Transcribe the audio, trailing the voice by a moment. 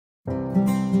Hello,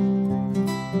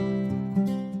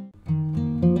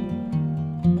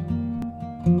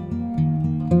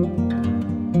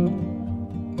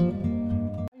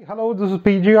 this is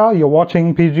PGR. You're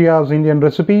watching PGR's Indian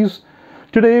Recipes.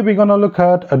 Today we're going to look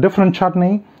at a different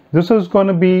chutney. This is going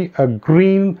to be a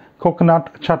green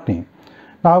coconut chutney.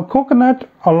 Now, coconut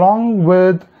along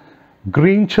with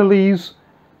green chilies,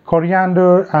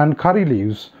 coriander and curry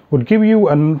leaves would give you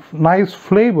a nice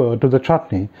flavor to the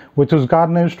chutney, which is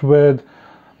garnished with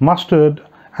mustard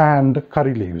and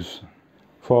curry leaves.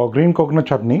 For green coconut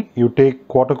chutney, you take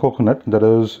quarter coconut, that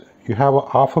is, you have a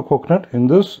half a coconut. In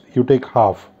this, you take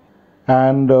half.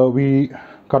 And we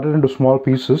cut it into small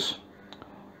pieces.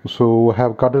 So I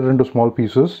have cut it into small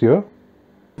pieces here.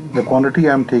 The quantity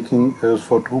I am taking is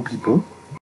for 2 people.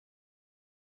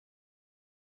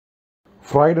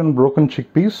 Fried and broken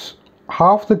chickpeas,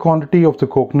 half the quantity of the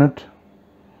coconut.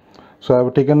 So I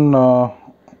have taken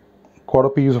quarter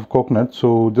piece of coconut,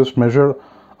 so just measure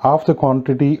half the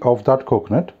quantity of that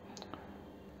coconut.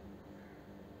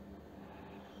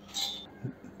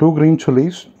 2 green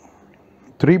chilies,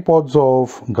 3 pods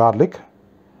of garlic,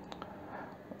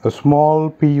 a small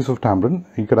piece of tamarind.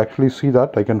 You can actually see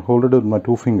that I can hold it with my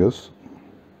 2 fingers.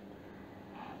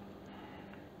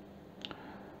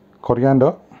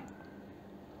 Coriander,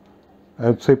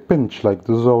 I'd say pinch, like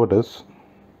this is how it is,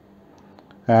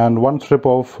 and 1 strip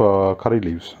of curry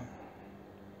leaves.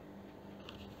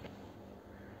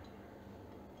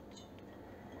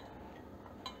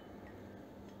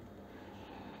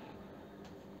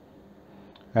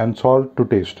 And salt to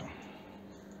taste.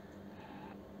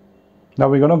 Now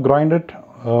we're going to grind it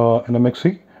in a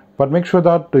mixie, but make sure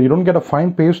that you don't get a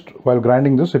fine paste while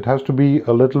grinding this. It has to be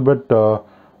a little bit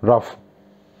rough.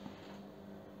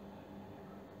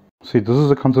 See, this is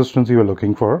the consistency we're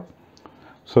looking for.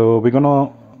 So we're going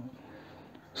to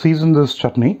season this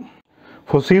chutney.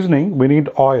 For seasoning, we need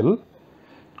oil,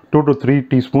 2 to 3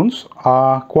 teaspoons,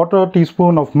 a quarter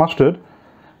teaspoon of mustard,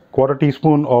 quarter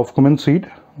teaspoon of cumin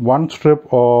seed, 1 strip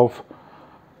of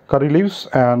curry leaves,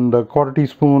 and a quarter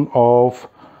teaspoon of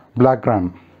black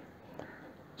gram.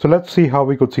 So let's see how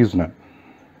we could season it.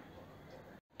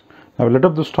 Now we lit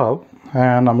up the stove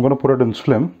and I'm going to put it in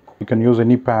slim. You can use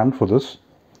any pan for this.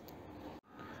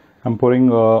 I'm pouring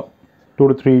 2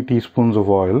 to 3 teaspoons of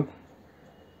oil.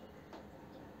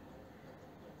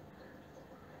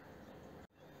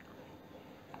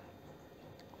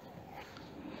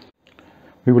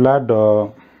 We will add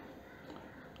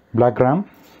black gram,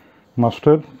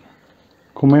 mustard,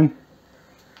 cumin,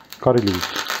 curry leaves.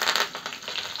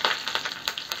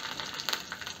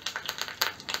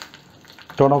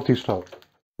 Turn off the stove.